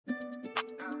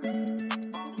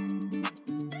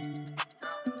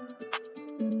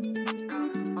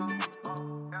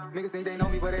niggas think they know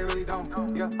me, but they really don't.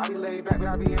 Yeah, I be laid back, but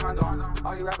I be in my zone.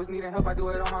 All these rappers needing help, I do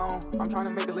it on my own. I'm trying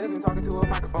to make a living talking to a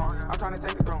microphone. I'm trying to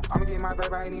take the throne. I'ma get my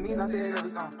bread by any means, I say it every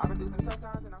song. I've been through some tough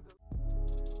times and I'm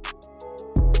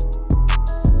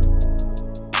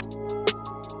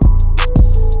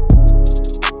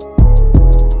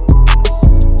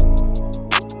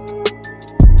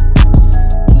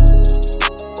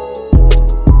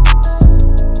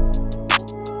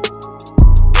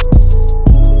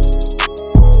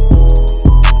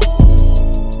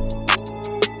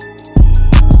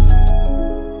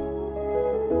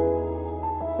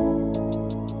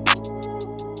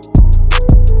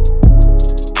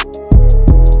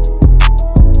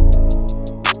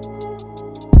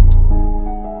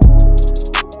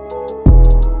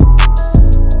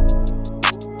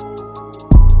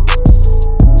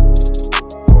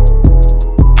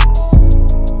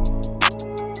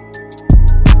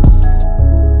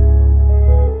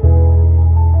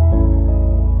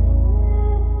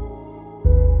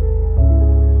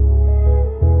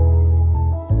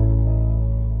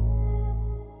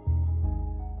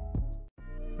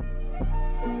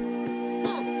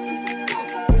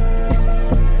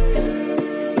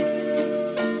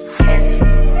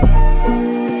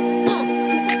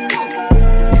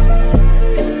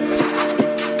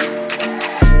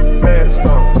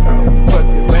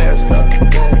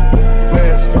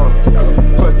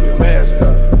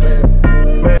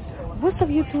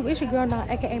YouTube, it's your girl now,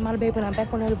 aka Model Baby, and I'm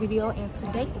back with another video. And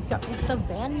today we're in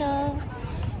Savannah.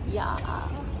 Yeah,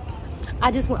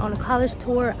 I just went on a college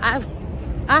tour. I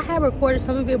had recorded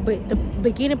some of it, but the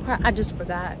beginning part I just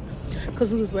forgot because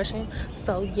we was rushing.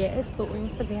 So yes, but we're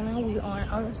in Savannah. We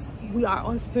are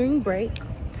on spring break.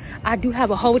 I do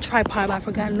have a whole tripod, but I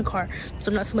forgot in the car, so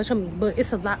not so much on me. But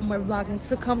it's a lot more vlogging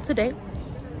to come today.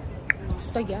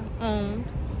 So yeah,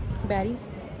 baddie.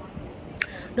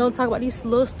 Don't talk about these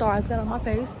little stars that on my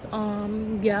face.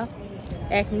 Yeah,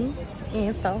 acne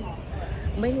and so.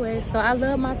 But anyway, so I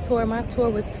love my tour. My tour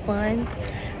was fun.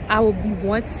 I will be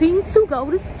wanting to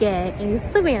go to SCAD in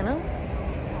Savannah.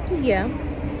 Yeah,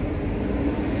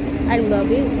 I love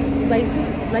it.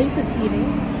 Laces eating.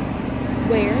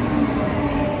 Where?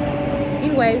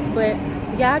 Anyways, but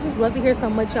yeah, I just love it here so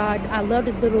much, y'all. I love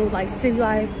the little like city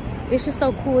life. It's just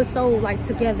so cool. It's so like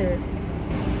together.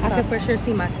 I can for sure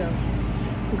see myself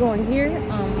going here.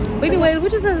 But anyway, we're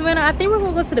just in Savannah. I think we're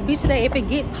gonna go to the beach today if it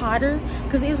gets hotter,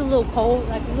 because it is a little cold.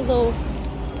 Like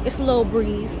it's a little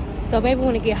breeze. So maybe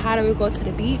when it get hotter, we'll go to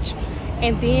the beach.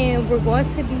 And then we're going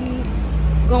to be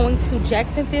going to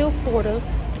Jacksonville, Florida.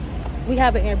 We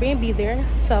have an Airbnb there,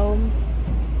 so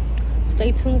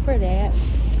stay tuned for that.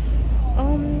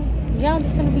 Yeah, I'm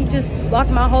just gonna be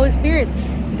vlogging my whole experience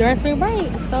during spring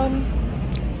break. So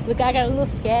look, I got a little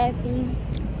SCAD thing.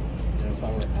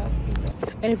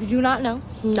 And if you do not know,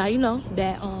 now you know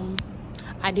that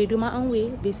I did do my own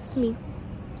wig. This is me.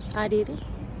 I did it.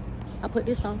 I put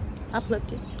this on. I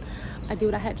plucked it. I did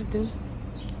what I had to do.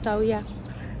 So yeah,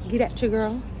 get at your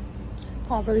girl.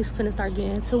 I'm really finna start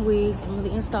getting into wigs and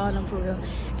really installing them for real,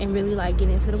 and really like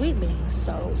getting into the wig business.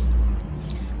 So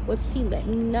what's tea? Let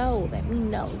me know. Let me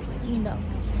know. Let me know.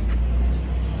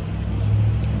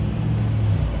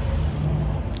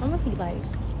 I'm really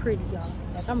like pretty, y'all.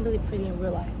 Like I'm really pretty in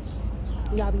real life.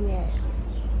 Y'all be mad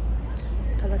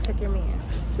because I took your man.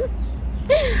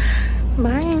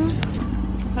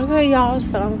 Bye. Okay, y'all,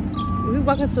 so we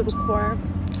walking to the car.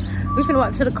 We finna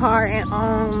walk to the car, and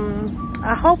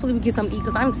hopefully we get something to eat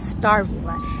because I'm starving.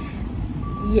 Like,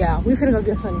 yeah, we finna go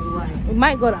get something to eat. We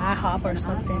might go to IHOP or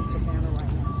something.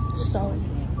 So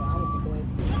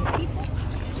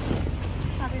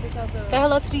say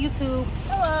hello to the YouTube.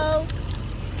 Hello.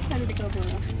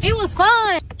 It was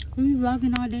fun. We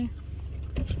vlogging all day.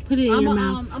 Put it in your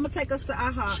mouth. I'm gonna take us to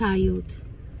IHOP. Child.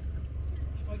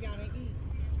 Oh, y'all didn't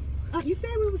eat. You said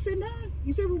we were sitting down.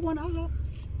 You said we were going to IHOP.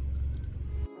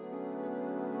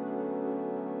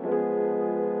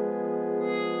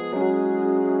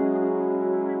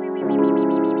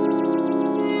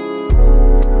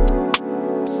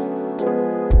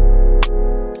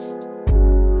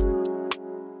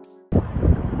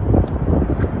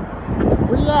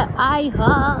 We at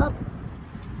IHOP.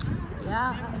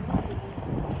 Yeah.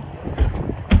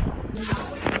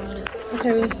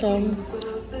 Okay, so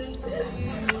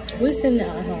we're sitting at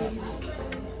IHOP.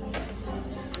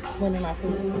 Wanting our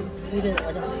food. We didn't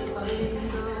order.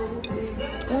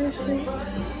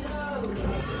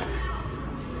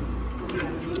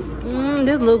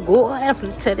 This look good. I'm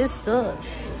gonna tear this up.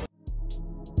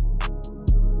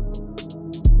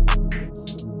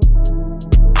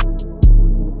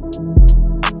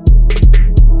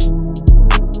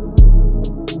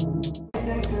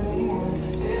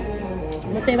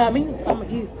 Anything about me, I'm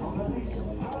gonna eat.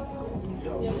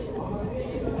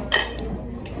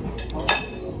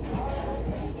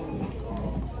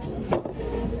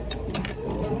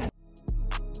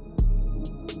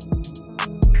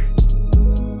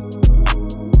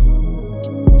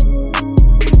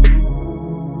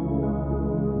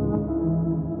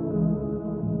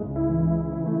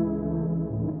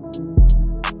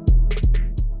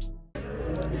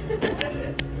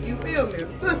 You feel me?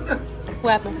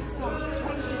 What happened?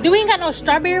 Do we ain't got no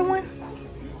strawberry one?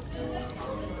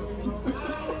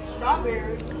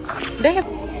 Strawberry. They have.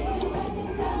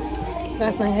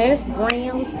 Got some hash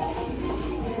browns.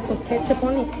 Put some ketchup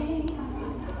on it.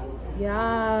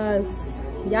 Yes.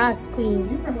 Yes,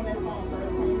 queen.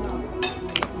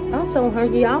 I'm so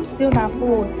hungry. I'm still not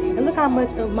full. And look how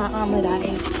much of my omelet I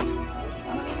ate.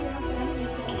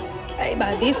 I ate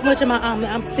about this much of my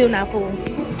omelet. I'm still not full.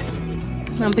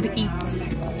 I'm gonna eat.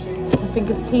 I'm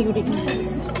gonna continue to eat.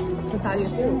 That's how you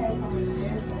feel.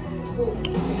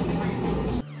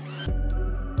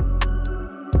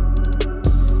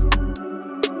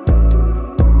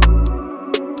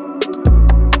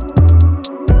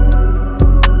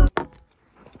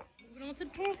 Moving on to the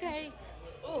pancake.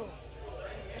 Oh,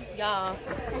 y'all,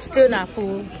 still not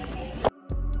full.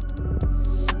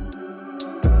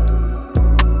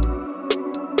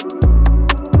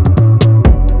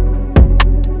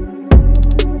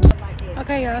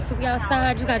 Okay, y'all, so we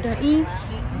outside. Just got done eating.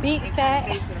 Big fat.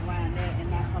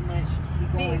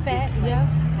 Big fat, yeah.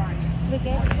 Look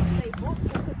at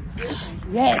it.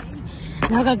 Yes.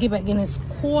 Now I gotta get back in this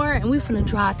car and we finna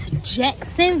drive to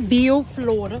Jacksonville,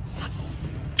 Florida.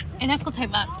 And that's gonna take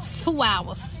about 2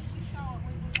 hours.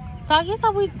 So I guess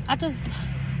I just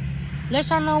let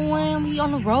y'all know when we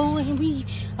on the road and we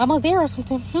almost there or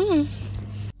something.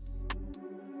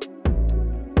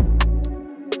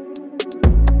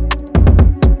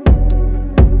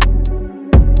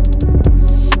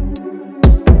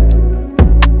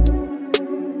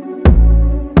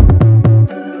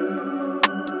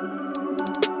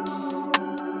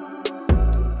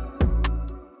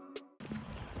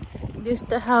 This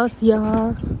the house,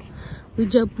 y'all. We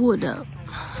just pulled up.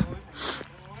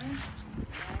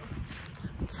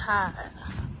 Tired.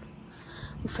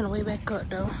 We finna way back up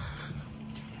though.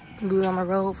 We were on the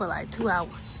road for like 2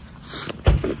 hours.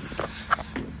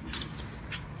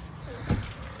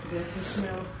 This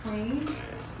smells clean.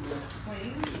 It smells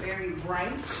clean. Very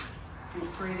bright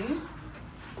and pretty.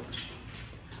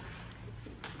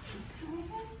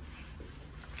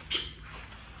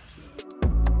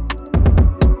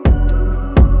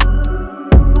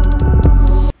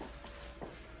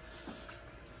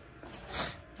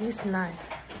 It's nice.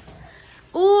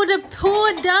 Ooh, the pool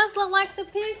does look like the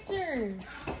picture.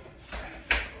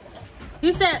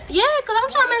 You said, yeah, because I'm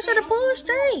trying to make sure the pool is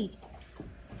straight.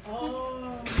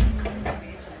 Oh.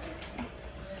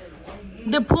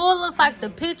 The pool looks like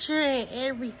the picture and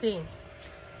everything.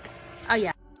 Oh,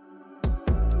 yeah.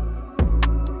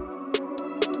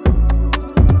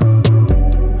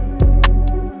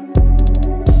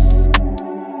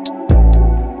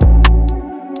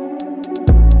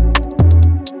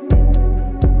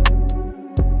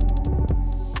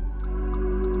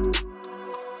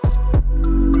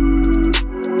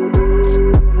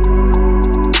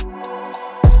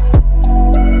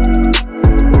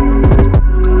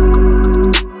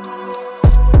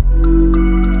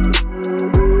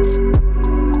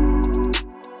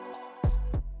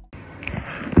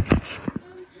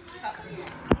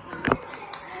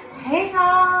 Hey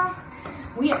y'all,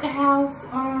 we at the house.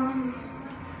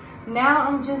 Now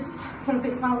I'm just gonna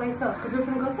fix my legs up because we're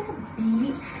gonna go to the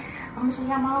beach. I'm gonna show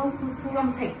y'all my house and food.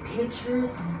 I'm gonna take pictures.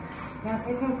 Y'all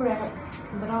stay tuned for that.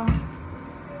 But I'm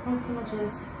gonna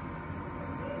just,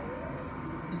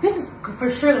 the pictures for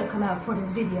sure gonna come out before this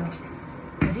video.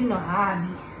 Cause you know how I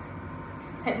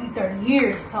be. Take me 30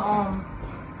 years to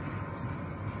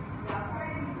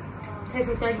takes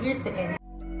me 30 years to edit.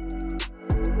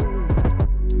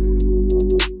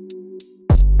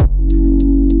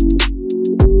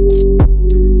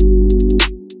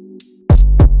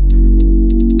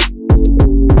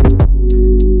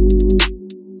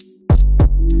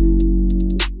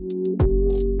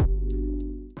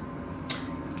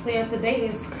 So yeah, today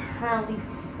is currently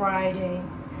Friday.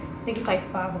 I think it's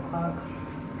like 5 o'clock.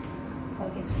 So I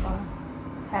guess we're gonna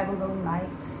have a little night.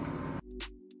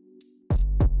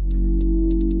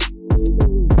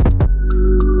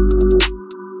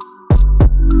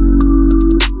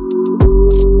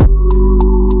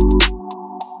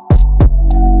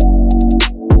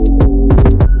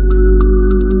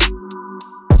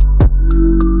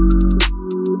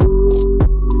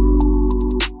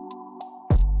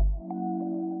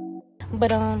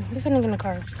 But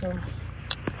So,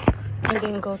 and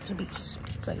then go to the beach.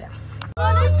 So yeah.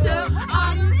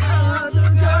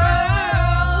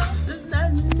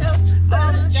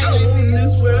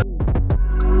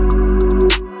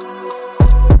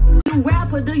 You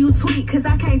rap or do you tweet? Cause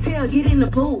I can't tell. Get in the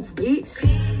booth, bitch.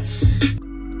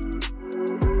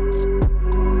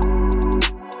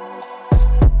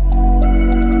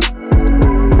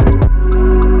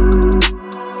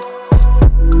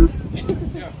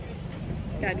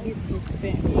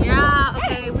 Yeah,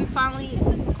 okay, we finally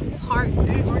parked.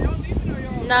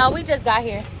 No, we just got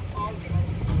here.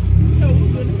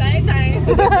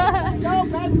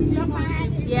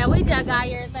 Yeah, we just got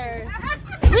here, sir.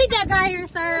 We just got here,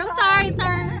 sir. I'm sorry,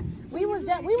 sir. We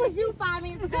was you 5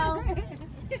 minutes ago.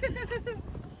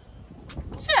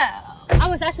 Chill. I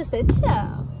wish I should say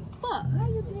chill. What? How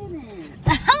you been?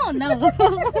 I don't know.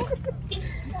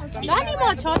 I need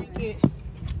more chocolate.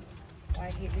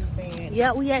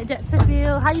 Yeah, we at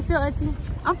Jacksonville. How you feel, Auntie?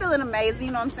 I'm feeling amazing,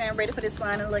 you know what I'm saying? Ready for this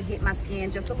sun and hit my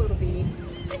skin just a little bit.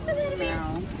 Just a little bit.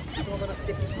 Now, do a little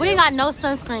sippy. We ain't got no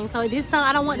sunscreen, so this sun,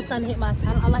 I don't want the sun to hit my skin.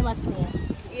 I like my skin.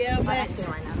 Yeah, but My skin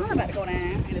right now. the sun about to go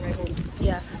down.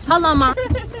 Yeah. Hold on, Mom.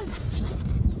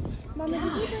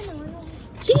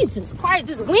 Jesus Christ,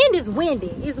 this wind is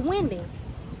windy. It's windy.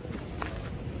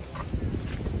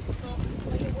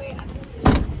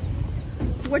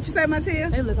 What you say, Matia?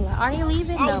 They looking like, are you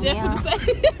leaving? No, ma'am.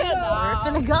 We're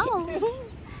finna go.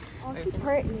 I'm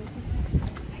pregnant.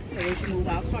 So we should move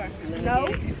our car. No.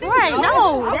 Right,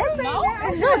 no.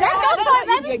 That's your choice,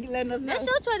 baby. That's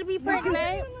your choice to be pregnant,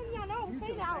 babe.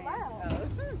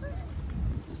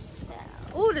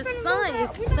 Ooh, the sun is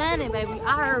sunny, baby.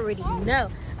 I already know.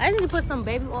 I need to put some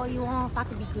baby oil on so I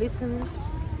can be glistening.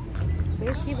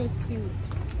 It's giving cute.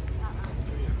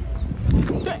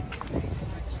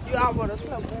 You all want to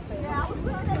smoke?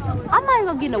 I'm not even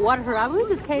gonna get in the water here. We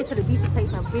just came to the beach to take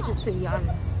some pictures, to be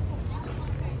honest.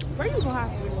 Where you gonna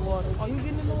have to get in the water? Are you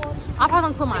getting in the water? I'm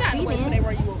probably gonna put my feet in.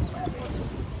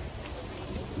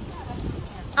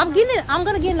 I'm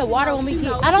gonna get in the water when we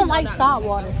get. I don't like salt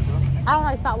water. I don't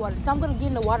like salt water, so I'm gonna get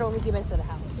in the water when we get back to the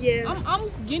house. Yeah, I'm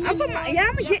getting. I'm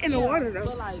gonna get in the water though.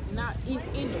 But like not in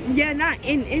the. Yeah, not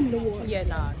in the water. Yeah,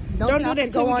 nah. Don't do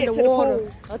that till we get to the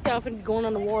pool. Don't tell me going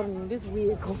on the water and this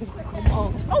weird come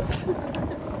on. Oh.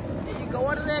 You go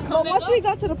under there. But once we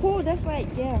go to the pool, that's like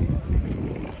yeah.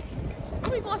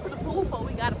 What we going to the pool for?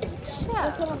 We gotta. That's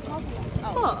what I'm talking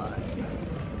about. Oh.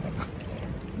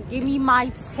 Give me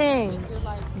my tens.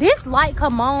 This light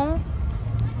come on,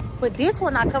 but this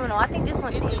one not coming on. I think this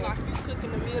one is. Like you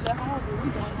cooking the meal at home.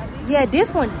 Yeah,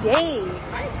 this one dead.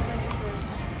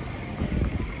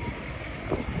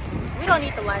 We don't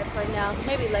need the lights right now.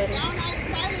 Maybe later. Y'all not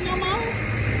excited no more?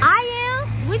 I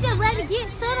am. We just ready to get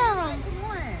to them. Come on.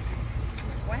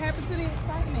 What happened to the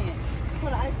excitement? For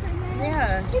the ice cream man?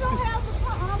 Yeah. You don't have the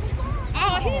sound.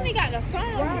 Oh, he ain't got the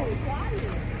sound.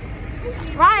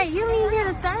 Right, you didn't even hear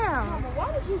the sound.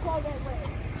 Why did you go that way?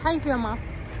 How you feel, Mom?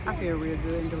 I feel real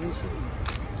good and delicious.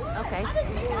 Okay.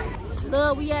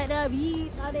 Look, we at the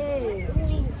beach.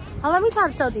 Oh, let me try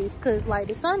to show this, because like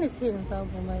the sun is hitting so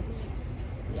much.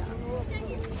 Yeah.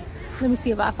 Let me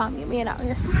see if I find me a man out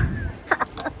here.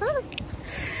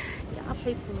 Yeah, I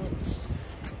play too much.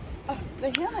 The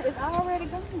henna is already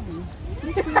gone.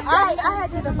 I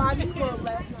had to the body scrub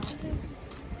last night.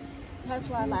 That's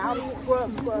why like, I was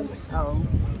scrub. Oh.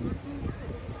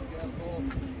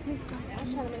 I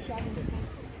was trying to make sure I can see.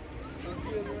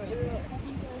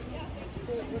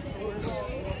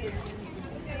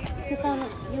 Stefano,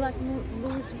 you like to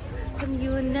lose? Tell me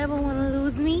you would never want to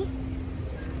lose me.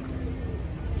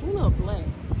 You look black.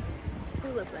 Who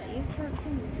look like you? Turn to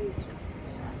me, please.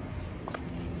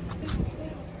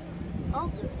 Oh,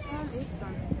 the sun is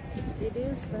sun. It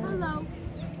is sun. Hello.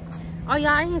 Oh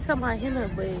yeah, I ain't somebody henna,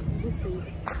 but we see.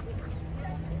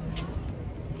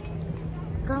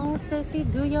 Go on, sexy,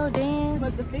 do your dance.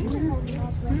 But the thing is,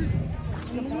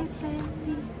 Really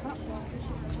sexy.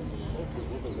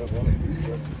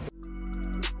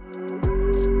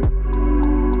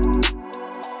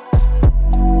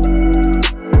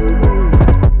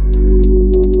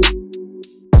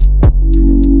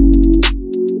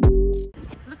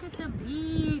 Look at the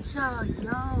beach, yo.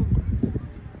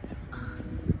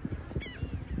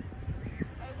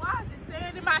 hey, why is it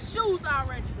sand in my shoes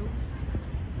already?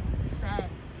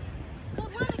 Facts.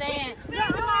 Sand, My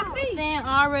feet. sand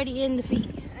already in the feet.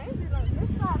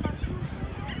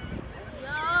 Yo.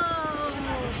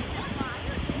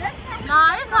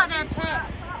 Nah, it's not that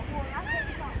packed.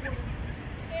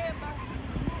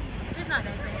 It's not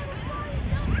that bad.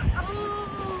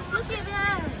 Ooh, look at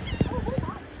that.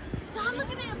 Y'all look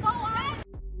at that boat.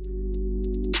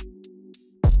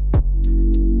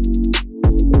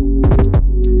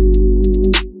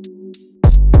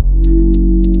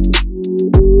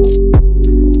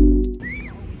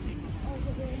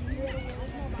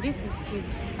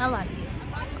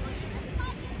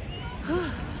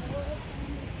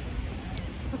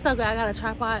 so good I got a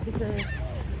tripod because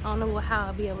I don't know how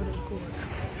I'll be able to record.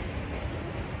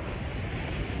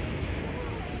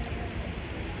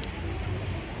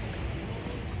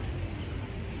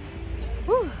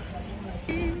 Whew.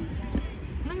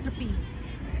 Look at the feet.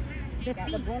 The Got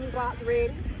feet. the boom box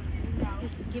ready.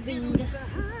 It's giving feet.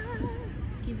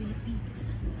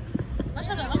 I'm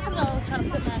gonna go try to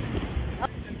put my.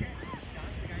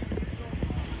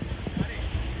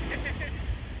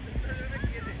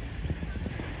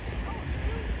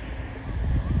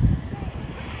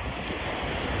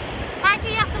 Hi,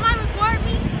 can y'all somebody record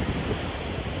me?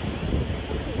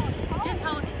 Just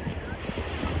hold it.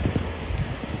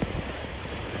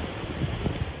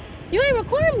 You ain't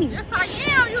recording me. Yes, I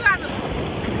am. You gotta.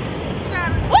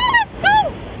 Oh, let's go.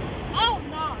 Oh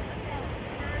no.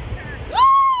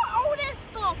 Oh, that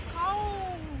stuff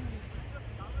cold.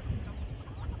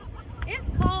 It's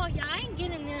cold, y'all. I ain't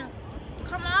getting there.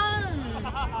 Come on.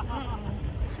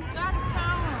 You gotta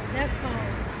come. That's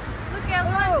cold. Look at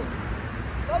one.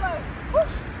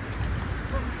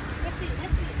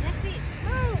 That's it.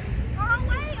 Oh,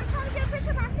 wait. I'm trying to get a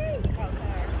picture of my feet. Oh,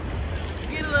 sorry.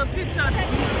 Get a little picture of the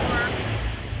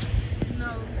feet.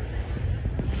 No.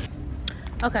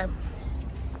 Okay.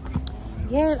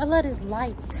 Yeah, I love this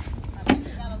light.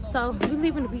 So we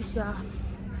leaving the beach, y'all.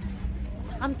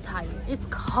 I'm tired. It's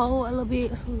cold a little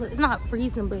bit. It's not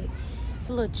freezing, but it's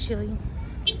a little chilly.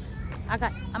 I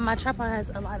got my tripod has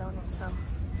a light on it, so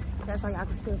that's why y'all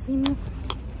can still see me.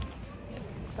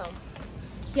 So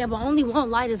yeah, but only one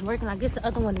light is working. I guess the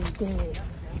other one is dead.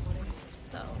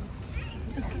 So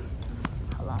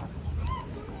hold on.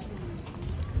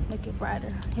 Make it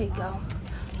brighter. Here you go.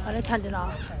 Oh, they turned it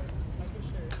off.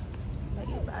 Make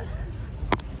it brighter.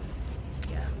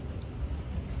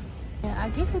 Yeah, I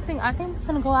guess I think we're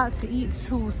gonna go out to eat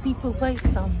to a seafood place,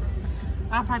 so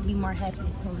I'll probably be more happy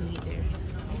when we get there.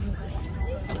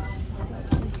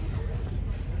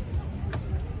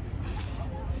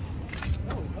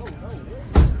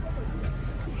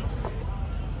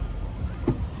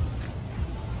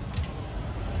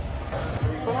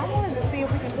 But I wanted to see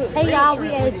if we can put. Hey y'all,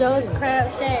 we at Joe's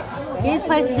Crab Shack. This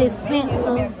place is expensive.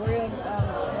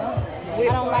 I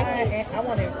don't like it. I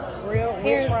wanted grilled,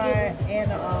 Hair is wet fried,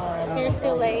 and Hair's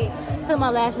still laid. Took my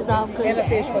lashes off because And a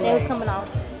fish they fillet. was coming off.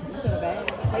 to the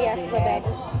bag. Oh yeah, it's the back.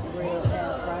 Grilled and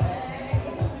fried.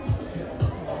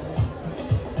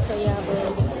 So yeah,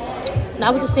 but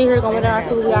now we just sit here going with our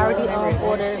food. We already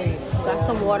ordered. Got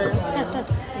some water.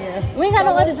 Yeah. We ain't got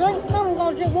no other drinks. No, we're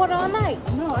gonna drink water all night.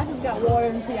 No, I just got water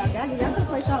until y'all got it. Y'all can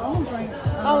place your own drink.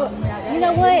 Oh, you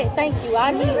know what? Thank you.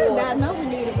 I need I water. know we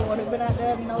needed water, but I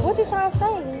don't know. What you trying to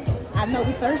say? I know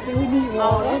we thirsty. We need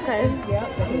water. Oh, okay. Yep,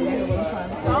 that's exactly what I'm trying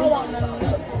to say. I don't want none of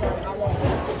this. I want.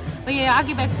 But yeah, I'll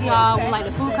get back to y'all when like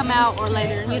the food come out or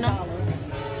later, you know.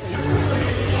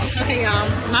 Okay, y'all.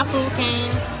 My food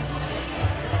came.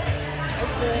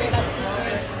 It's good.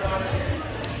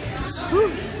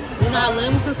 Whew. You know, I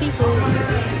love me some seafood.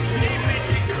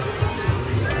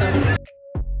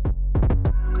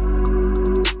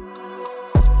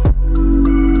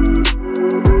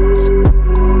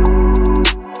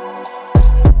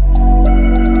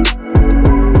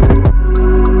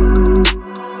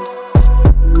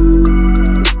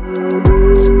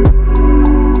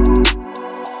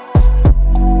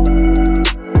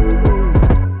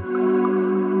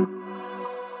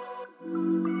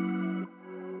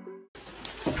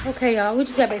 Okay, y'all, we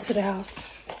just got back to the house.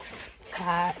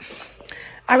 Tired.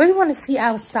 I really want to see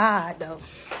outside though,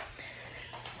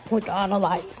 with all the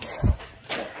lights.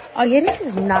 Oh yeah, this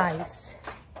is nice.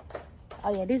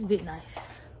 Oh yeah, this big nice.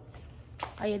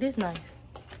 Oh yeah, this nice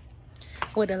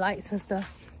with the lights and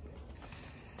stuff.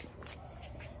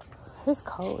 It's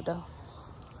cold though.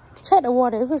 Check the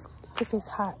water if it's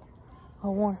hot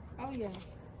or warm. Oh yeah.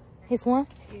 It's warm.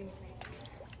 Yeah.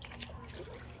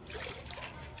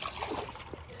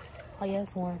 Oh yeah,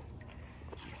 it's warm.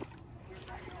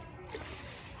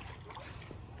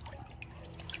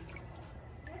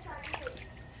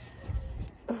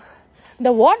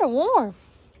 The water warm.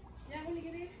 Yeah, when you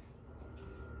get in.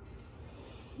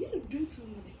 You don't do too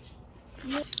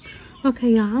much.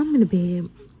 Okay, y'all, I'm in the bed.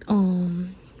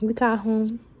 We got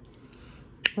home.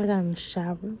 I got in the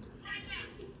shower. And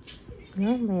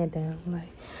I'm laying down.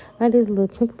 Like these little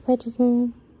pimple patches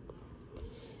on.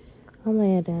 I'm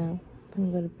laying down. I'm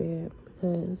gonna go to bed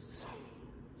because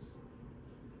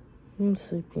I'm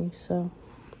sleepy. So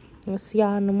I'll see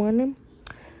y'all in the morning.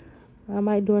 I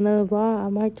might do another vlog. I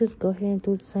might just go ahead and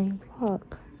do the same vlog.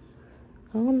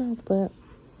 I don't know, but